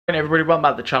Hey everybody, welcome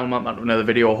back to the channel, welcome back to another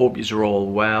video. I hope you're all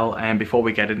well. And before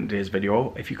we get into today's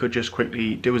video, if you could just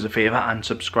quickly do us a favour and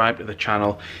subscribe to the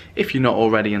channel if you're not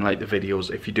already, and like the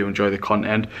videos if you do enjoy the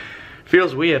content.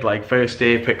 Feels weird, like first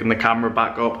day picking the camera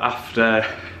back up after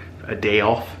a day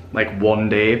off, like one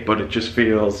day, but it just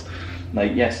feels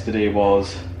like yesterday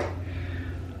was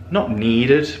not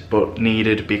needed, but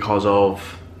needed because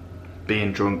of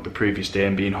being drunk the previous day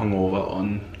and being hungover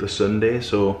on the Sunday.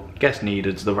 So I guess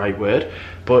needed's the right word.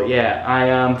 But yeah, I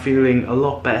am feeling a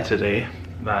lot better today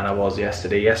than I was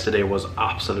yesterday. Yesterday was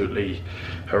absolutely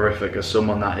horrific. As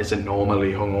someone that isn't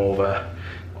normally hungover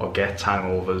or gets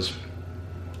hangovers,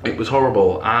 it was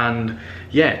horrible. And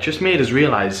yeah, it just made us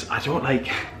realise I don't like...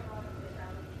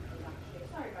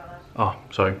 Oh,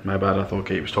 sorry, my bad. I thought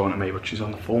Kate was talking to me, but she's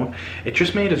on the phone. It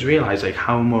just made us realise like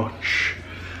how much...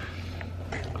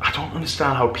 I don't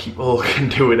understand how people can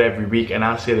do it every week, and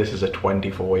I say this as a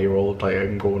 24-year-old, like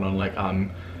I'm going on like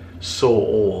I'm so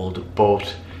old,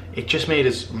 but it just made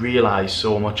us realise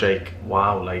so much, like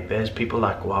wow, like there's people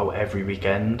that go out every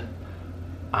weekend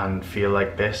and feel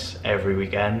like this every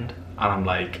weekend, and I'm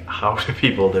like, how do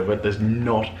people do it? There's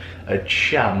not a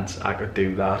chance I could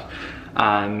do that.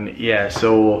 And yeah,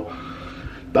 so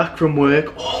back from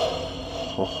work.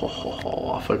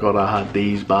 Oh, I forgot I had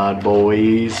these bad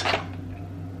boys.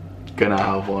 Gonna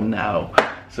have one now.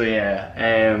 So yeah,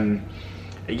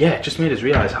 yeah, it just made us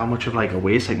realize how much of like a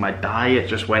waste, like my diet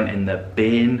just went in the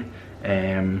bin,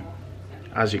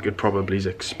 as you could probably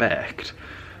expect.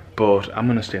 But I'm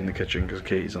gonna stay in the kitchen because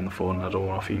Katie's on the phone and I don't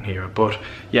want to even hear her. But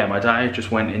yeah, my diet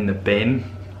just went in the bin.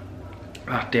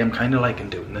 Ah, damn, kind of liking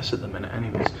doing this at the minute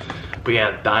anyways. But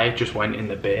yeah, the diet just went in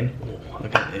the bin. Oh,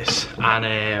 look at this.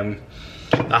 And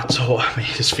that's what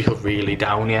made us feel really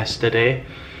down yesterday.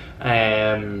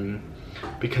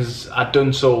 Because I'd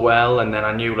done so well, and then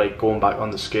I knew like going back on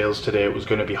the scales today it was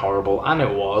going to be horrible, and it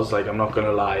was, like I'm not going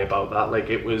to lie about that, like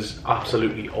it was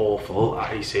absolutely awful.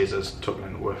 He says it's tucking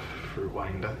into a fruit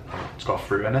winder, it's got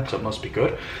fruit in it so it must be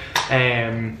good.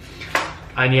 And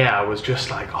yeah, I was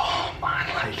just like, oh man,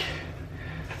 like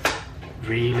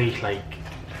really like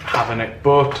having it,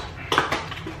 but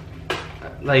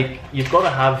like you've got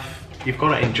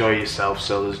to enjoy yourself.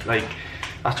 So there's like,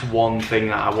 that's one thing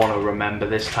that I want to remember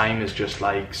this time, is just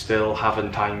like still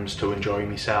having times to enjoy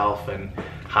myself and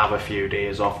have a few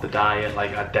days off the diet.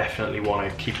 Like I definitely want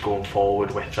to keep going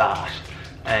forward with that.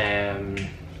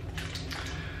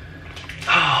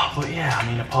 But yeah, I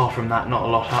mean, apart from that, not a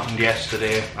lot happened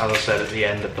yesterday. As I said at the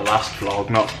end of the last vlog,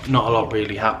 not a lot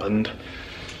really happened.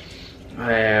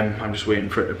 I'm just waiting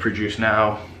for it to produce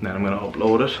now, then I'm going to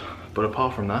upload it. But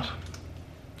apart from that,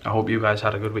 I hope you guys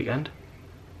had a good weekend,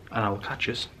 and I'll catch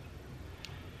you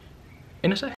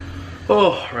in a sec.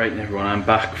 Oh, right everyone, I'm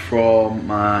back from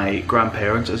my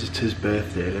grandparents as it's his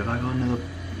birthday. Have I got another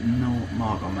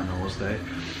mark on my nose there?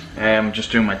 I'm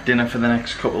just doing my dinner for the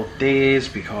next couple of days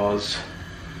because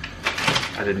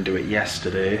I didn't do it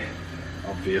yesterday,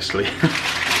 obviously.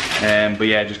 But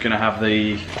yeah, just gonna have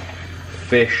the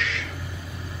fish,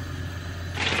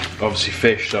 obviously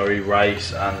fish, sorry,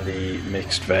 rice and the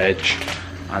mixed veg.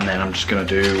 And then I'm just gonna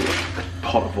do a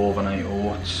pot of overnight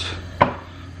oats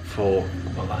for,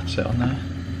 well, that's it on there.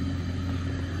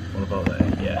 What about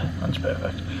there? Yeah, that's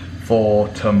perfect. For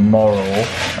tomorrow,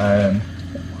 and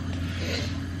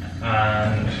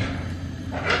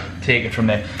take it from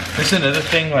there. This is another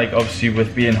thing, like obviously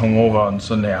with being hungover on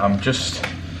Sunday, I'm just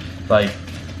like,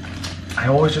 I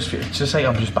always just feel, it's just like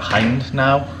I'm just behind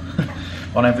now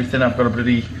on everything. I've got a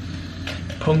bloody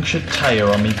punctured tyre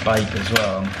on my bike as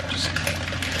well.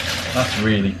 That's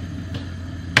really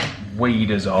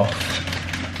weed us off.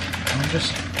 I'm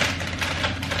just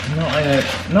not in a,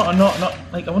 not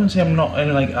like, I wouldn't say I'm not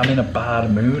in, like I'm in a bad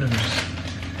mood. I'm just,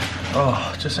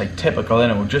 oh, just like typical,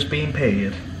 innit? We're just being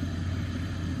paid,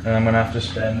 and I'm gonna have to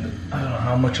spend, I don't know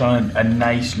how much on a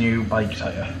nice new bike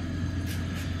tyre.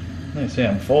 Like I say,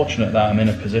 I'm fortunate that I'm in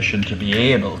a position to be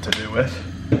able to do it,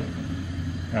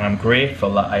 and I'm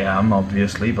grateful that I am,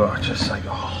 obviously. But I just like,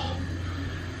 oh,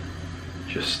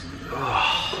 just.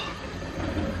 Oh.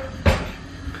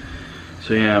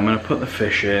 So yeah, I'm gonna put the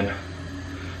fish in,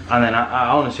 and then I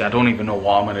honestly, I don't even know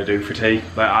what I'm gonna do for tea.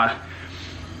 Like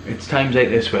it's times like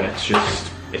this where it's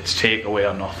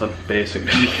takeaway or nothing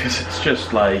basically, because it's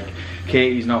just like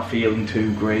Katie's not feeling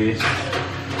too great,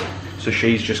 so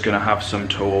she's just gonna have some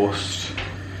toast,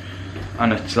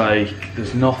 and it's like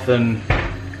there's nothing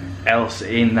else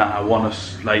in that I want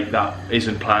to, like, that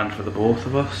isn't planned for the both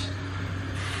of us.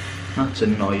 That's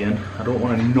annoying. I don't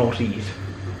want to not eat.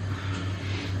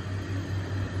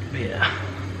 But yeah.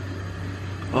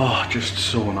 Oh, just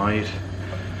so annoyed.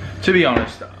 To be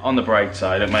honest, on the bright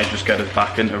side, it might just get us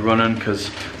back into running, because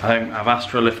I think I've asked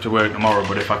for a lift to work tomorrow,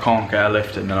 but if I can't get a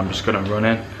lift in, then I'm just going to run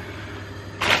in.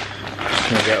 Just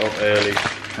going to get up early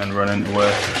and run into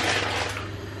work.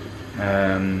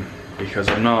 Because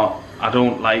I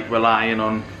don't like relying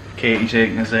on Katie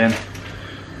taking us in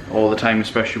all the time,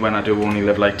 especially when I do only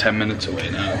live like 10 minutes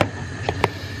away now.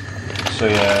 So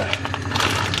yeah,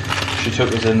 she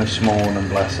took us in this morning,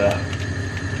 bless her.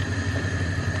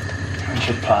 And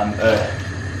she planned to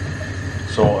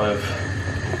sort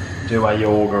of do our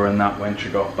yoga and that when she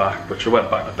got back, but she went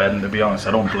back to bed, and to be honest,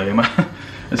 I don't blame her.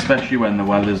 Especially when the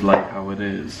weather's like how it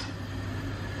is.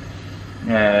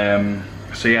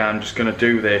 So yeah, I'm just gonna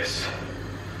do this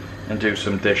and do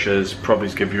some dishes, probably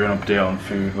give you an update on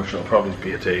food, which will probably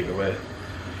be a takeaway.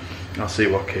 I'll see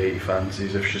what Katie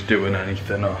fancies, if she's doing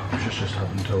anything or if she's just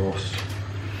having toast.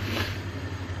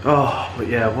 Oh, but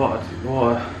yeah, what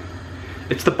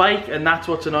it's the bike, and that's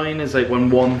what's annoying, is like when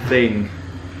one thing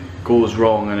goes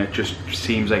wrong and it just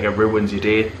seems like it ruins your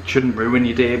day. It shouldn't ruin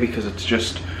your day because it's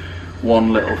just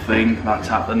one little thing that's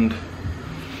happened.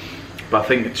 But I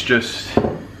think it's just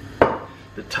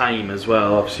the time as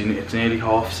well. Obviously it's nearly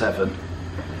 7:30.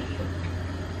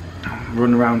 I'm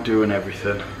running around doing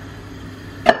everything.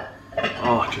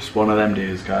 Oh, just one of them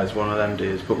days, guys, one of them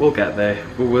days. But we'll get there,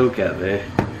 we will get there.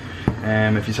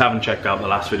 If you haven't checked out the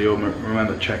last video,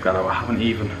 remember to check that out. I haven't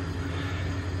even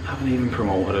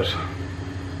promoted it.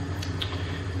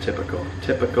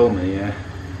 Typical me, yeah.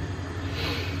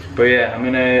 But yeah, I'm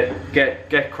gonna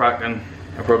get cracking.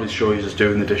 I'll probably show you just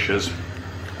doing the dishes,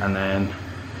 and then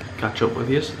catch up with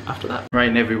you after that. Right,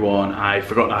 and everyone, I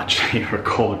forgot to actually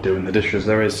record doing the dishes.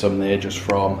 There is some there just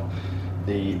from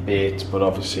the bait, but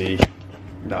obviously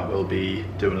that will be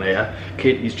doing later.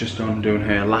 Katie's just done doing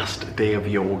her last day of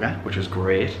yoga, which is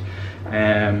great.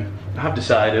 I have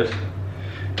decided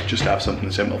just to have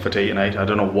something simple for tea tonight. I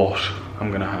don't know what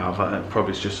I'm gonna have.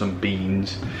 Probably just some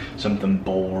beans, something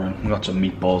boring. I've got some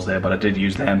meatballs there, but I did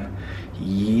use them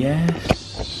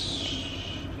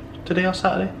today or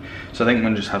Saturday. So I think I'm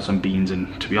gonna just have some beans,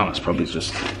 and to be honest, probably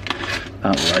just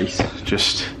that rice,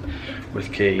 just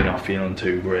with Katie not feeling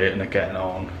too great and it getting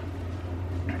on.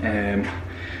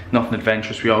 Nothing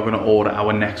adventurous. We are going to order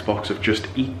our next box of Just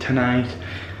Eat tonight,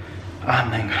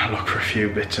 and then gonna look for a few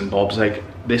bits and bobs. Like,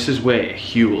 this is where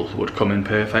Huel would come in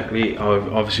perfectly.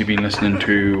 I've obviously been listening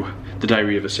to The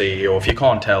Diary of a CEO, if you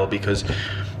can't tell, because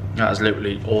that is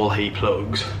literally all he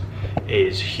plugs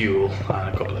is Huel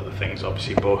and a couple other things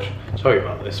obviously, but sorry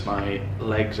about this, my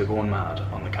legs are going mad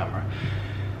on the camera.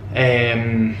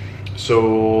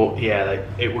 So yeah, like,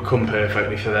 it would come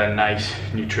perfectly for their nice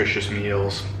nutritious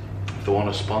meals. If they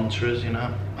want to sponsor us, you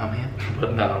know, I'm here.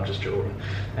 But no, I'm just joking.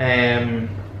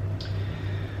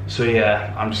 So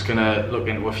yeah, I'm just gonna look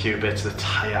into a few bits of the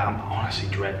tyre. I'm honestly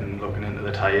dreading looking into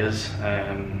the tyres.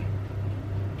 I'm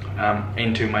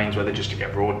in two minds whether just to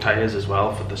get road tyres as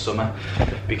well for the summer,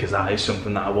 because that is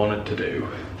something that I wanted to do,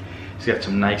 is get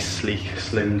some nice sleek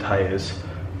slim tyres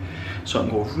so I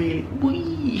can go really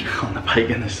wee on the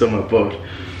bike in the summer. But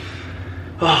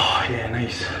oh yeah,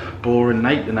 nice boring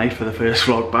night tonight for the first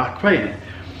vlog back, right?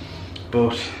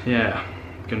 But yeah,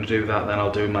 gonna do that, then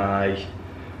I'll do my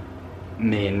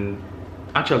main,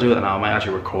 actually I'll do that now. I might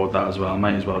actually record that as well. I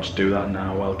might as well just do that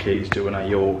now while Katie's doing her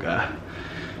yoga.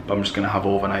 But I'm just gonna have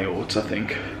overnight oats, I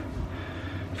think,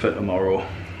 for tomorrow.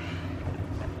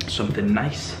 Something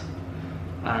nice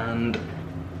and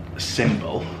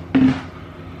simple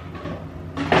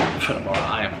for tomorrow.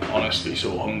 I am honestly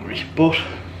so hungry, but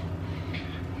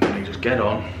I'm gonna just get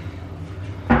on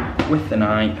with the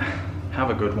night,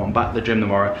 have a good one, back to the gym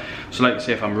tomorrow. So like I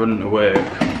say, if I'm running to work,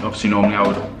 obviously normally I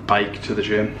would bike to the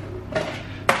gym, so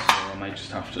I might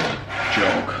just have to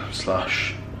jog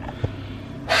slash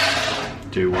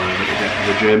do whatever to get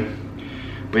to the gym.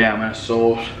 But yeah, I'm gonna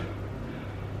sort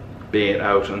bait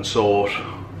out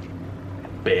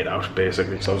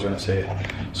basically, so I was gonna say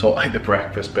sort like the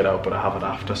breakfast bit out, but I have it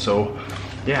after. So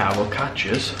yeah, I will catch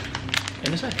yous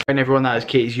in a sec. And everyone, that is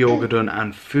Katie's yoga done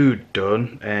and food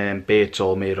done, and bait's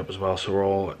all made up as well, so we're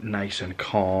all nice and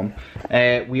calm.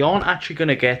 We aren't actually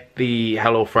gonna get the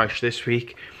HelloFresh this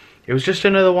week. It was just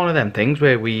another one of them things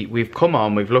where we've come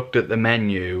on, we've looked at the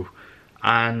menu,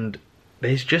 and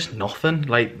there's just nothing.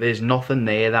 Like, there's nothing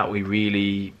there that we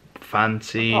really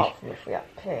fancy. Apart from if we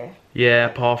had to pay. Yeah,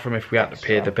 apart from if we had to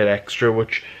pay the bit extra,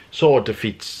 which sort of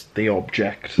defeats the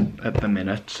object at the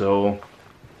minute. So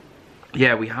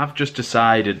yeah, we have just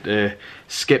decided to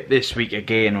skip this week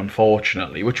again,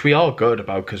 unfortunately, which we are good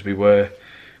about, because we were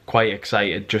quite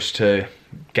excited just to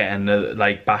get in the,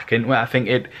 like, back into it. I think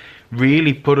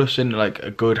really put us in like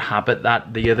a good habit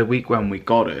that the other week when we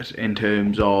got it, in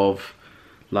terms of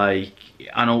like,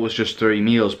 I know it was just 3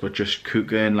 meals, but just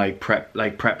cooking, like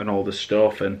prepping all the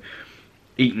stuff and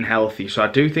eating healthy. So I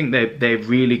do think they're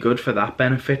really good for that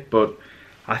benefit. But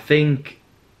I think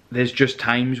there's just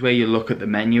times where you look at the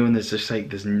menu and there's just like,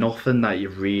 there's nothing that you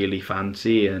really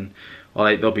fancy, and or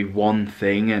like there'll be one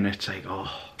thing and it's like,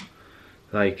 oh,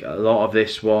 like a lot of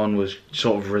this one was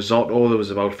sort of risotto. There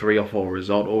was about 3 or 4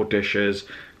 risotto dishes,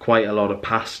 quite a lot of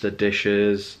pasta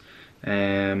dishes,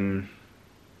 and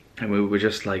we were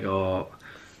just like, oh,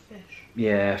 fish.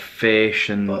 Yeah, fish.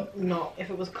 And but not, if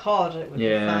it was cod it would be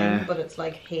fine, but it's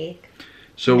like hake.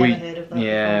 So Never heard of that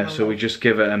yeah, before, so we just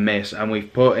give it a miss, and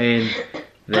we've put in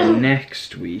the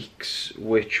next week's,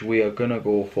 which we are gonna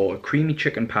go for a creamy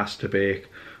chicken pasta bake,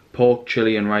 pork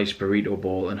chili and rice burrito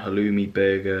bowl, and halloumi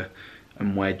burger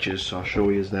and wedges. So I'll show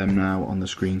you them now on the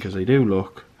screen because they do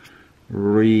look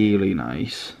really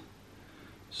nice.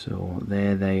 So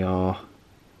there they are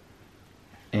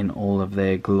in all of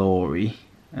their glory.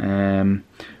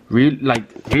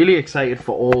 Really excited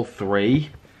for all 3,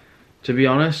 to be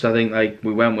honest. I think like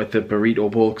we went with the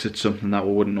burrito bowl because it's something that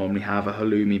we wouldn't normally have. A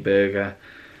halloumi burger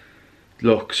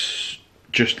looks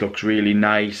really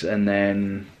nice, and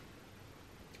then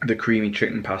the creamy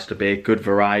chicken pasta bake, good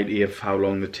variety of how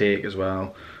long they take as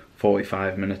well.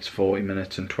 45 minutes, 40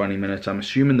 minutes and 20 minutes. I'm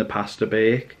assuming the pasta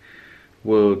bake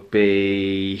would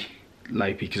be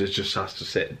like, because it just has to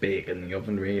sit and bake in the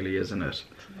oven really, isn't it?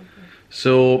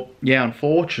 So yeah,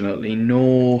 unfortunately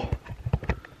no,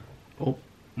 oh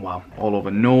wow, all over,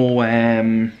 no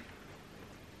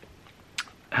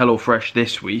HelloFresh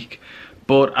this week.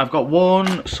 But I've got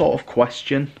one sort of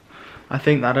question I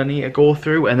think that I need to go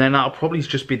through, and then that'll probably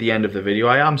just be the end of the video.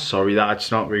 I am sorry that it's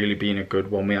not really been a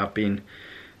good one. We have been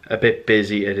a bit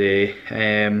busy today.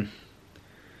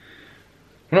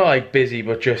 Not like busy,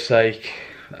 but just like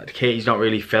Katie's not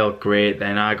really felt great.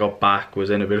 Then I got back, was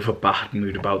in a bit of a bad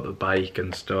mood about the bike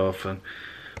and stuff, and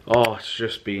oh, it's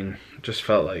just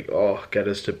felt like, oh, get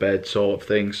us to bed sort of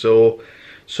thing. So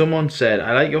someone said,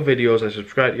 I like your videos, I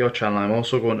subscribe to your channel, I'm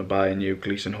also going to buy a new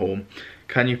Gleeson home.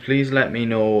 Can you please let me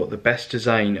know the best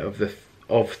design of the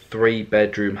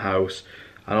 3-bedroom house,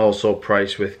 and also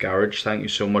price with garage? Thank you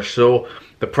so much. So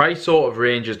the price sort of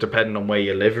ranges depending on where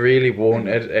you live really, won't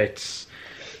it? It's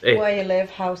where you live,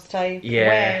 house type,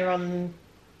 yeah, where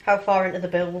how far into the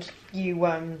build you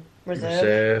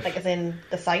reserve, like as in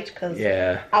the site, because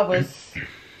yeah,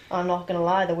 I'm not gonna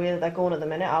lie, the way that they're going at the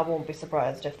minute, I won't be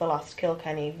surprised if the last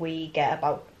Kilkenny we get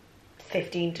about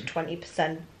 15 to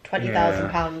 20%,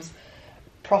 £20,000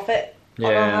 profit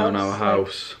on our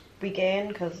house. We gain,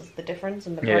 because the difference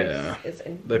in the price is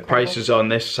incredible. The prices on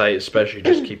this site especially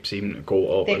just keep seeming to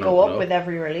go up. They go up with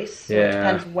every release, so it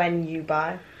depends when you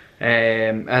buy.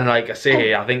 And like I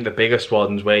say, I think the biggest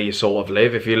one's where you sort of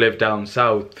live. If you live down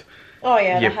south, oh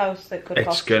yeah, the house that could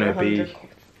cost you 100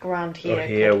 grand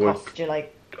here could cost you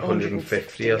like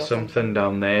 150 or something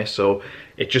down there. So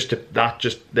it just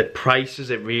the prices,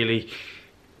 it really,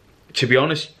 to be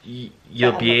honest,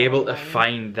 you'll be able to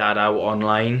find that out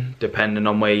online depending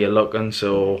on where you're looking.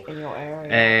 So in your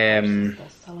area, they're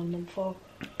selling them for.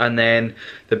 And then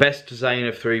the best design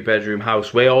of 3-bedroom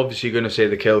house, we're obviously going to say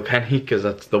the Kilkenny because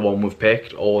that's the one we've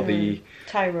picked, or the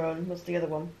Tyrone was the other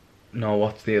one. No,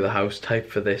 what's the other house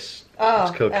type for this? Oh,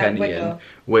 it's Kilkenny Wicklow. and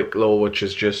Wicklow, which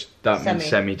is just, that means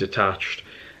semi-detached.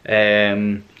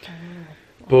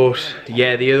 But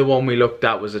yeah, the other one we looked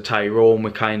at was a Tyrone.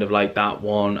 We kind of like that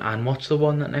one. And what's the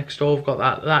one that next door we've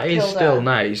got? That is still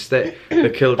nice. The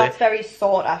Kildare. That's very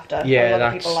sought after. Yeah,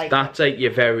 that's like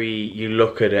you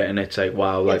look at it and it's like,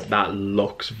 wow, like that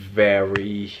looks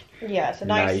very it's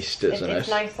nice, doesn't it? It's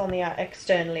nice on the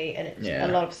externally, and it's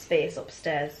a lot of space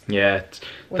upstairs. Yeah,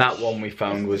 that one we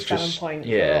found was just for a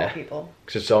lot of people.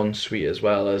 Because it's ensuite as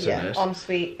well, isn't it? Yeah,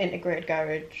 ensuite, integrated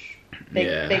garage,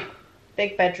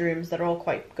 big bedrooms that are all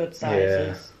quite good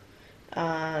sizes,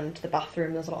 and the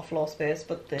bathroom, there's a lot of floor space.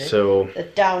 But the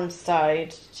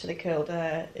downside to the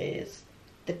Kildare is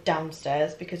the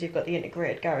downstairs, because you've got the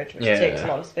integrated garage, which takes a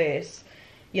lot of space.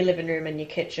 Your living room and your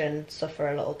kitchen suffer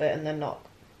a little bit, and they're not,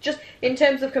 just in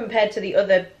terms of compared to the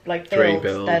other like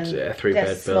builds,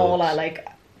 they're smaller. Like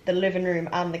the living room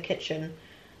and the kitchen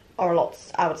are a lot,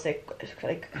 I would say,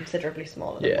 like considerably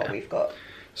smaller than what we've got.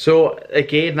 So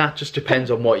again, that just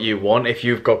depends on what you want. If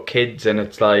you've got kids and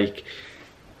it's like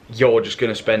you're just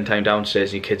going to spend time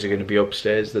downstairs and your kids are going to be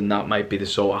upstairs, then that might be the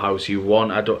sort of house you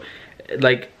want. I don't,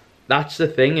 like, that's the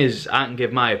thing, is I can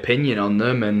give my opinion on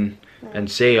them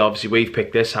and say, obviously we've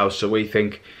picked this house, so we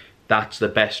think that's the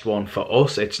best one for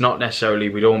us. It's not necessarily,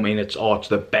 we don't mean it's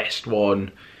the best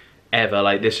one ever,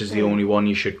 like this is the only one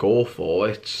you should go for.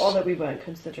 It's or that we weren't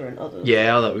considering others.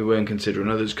 Yeah, or that we weren't considering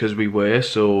others, because we were.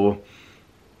 So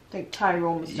I think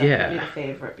Tyrone was definitely the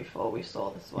favourite before we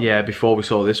saw this one. Yeah, before we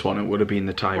saw this one, it would have been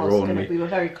the Tyrone. We were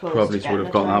very close. Probably would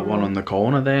have got that one on the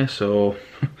corner there. So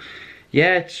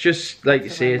yeah, it's just like you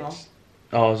say. It's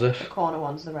is it? The corner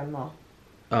one's the Renmore.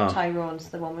 Oh. Tyrone's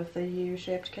the one with the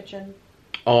U-shaped kitchen.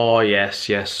 Oh yes,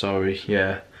 sorry,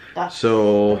 yeah. That's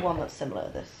the one that's similar to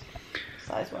this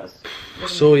size-wise.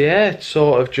 So yeah, it's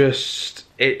sort of just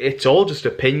it's all just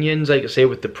opinions. Like I say,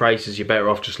 with the prices, you're better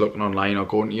off just looking online or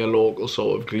going to your local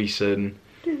sort of Gleeson.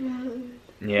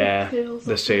 Yeah,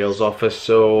 the sales office.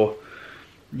 So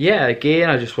yeah, again,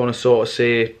 I just want to sort of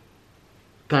say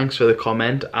thanks for the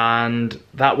comment, and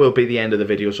that will be the end of the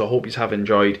video. So I hope you have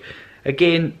enjoyed.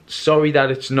 Again, sorry that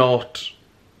it's not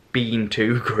been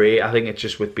too great. I think it's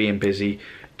just with being busy.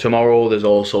 Tomorrow there's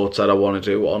all sorts that I want to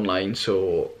do online,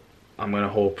 so I'm going to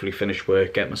hopefully finish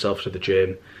work, get myself to the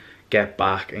gym, get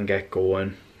back and get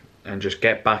going, and just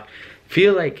get back.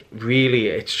 Feel like really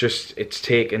it's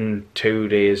taken 2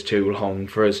 days too long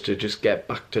for us to just get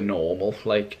back to normal.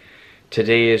 Like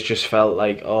today has just felt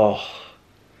like, oh,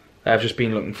 I've just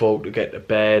been looking forward to get to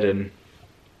bed, and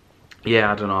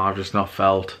yeah, I don't know, I've just not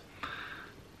felt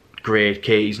great.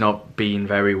 Katie's not been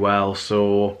very well,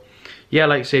 so yeah,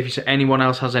 like I say, if anyone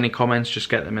else has any comments, just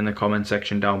get them in the comment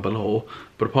section down below.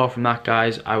 But apart from that,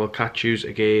 guys, I will catch yous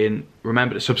again.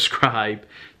 Remember to subscribe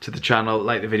to the channel,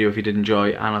 like the video if you did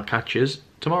enjoy, and I'll catch yous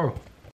tomorrow.